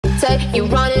Take you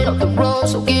running up the road,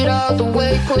 so get out the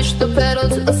way. Push the pedal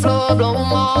to the floor, blow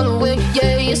them all away.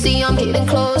 Yeah, you see I'm getting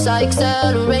close, I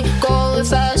accelerate. Going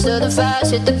faster than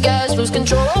fast, hit the gas, lose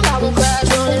control. I won't crash,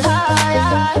 running high,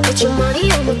 high. Put your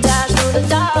money on the dash, through the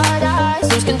die.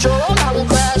 Lose control, I won't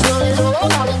crash, running low.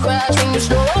 I won't crash when you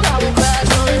slow, I won't crash,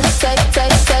 running. Take,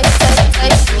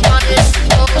 running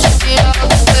close, so get out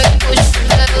the way. Push the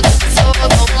pedal to the floor,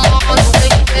 blow them all away.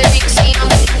 Yeah, you see I'm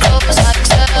getting close, I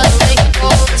accelerate.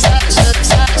 Going faster than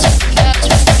fast, hit the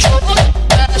gas, lose control. Crash,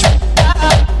 money on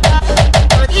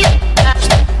the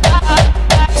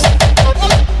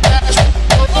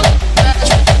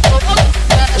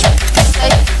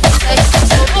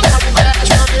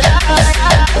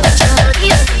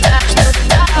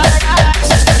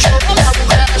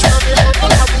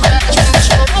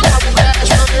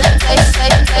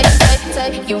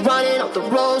dash, you running up the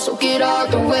road, so get out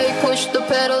the way. Push the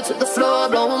pedal to the floor,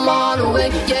 blow them all away.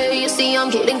 Yeah, you see I'm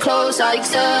getting close, I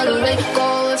accelerate.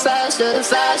 Going faster than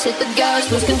fast, hit the gas,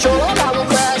 lose control. I won't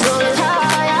crash, running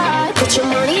high, high. Put your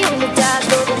money on the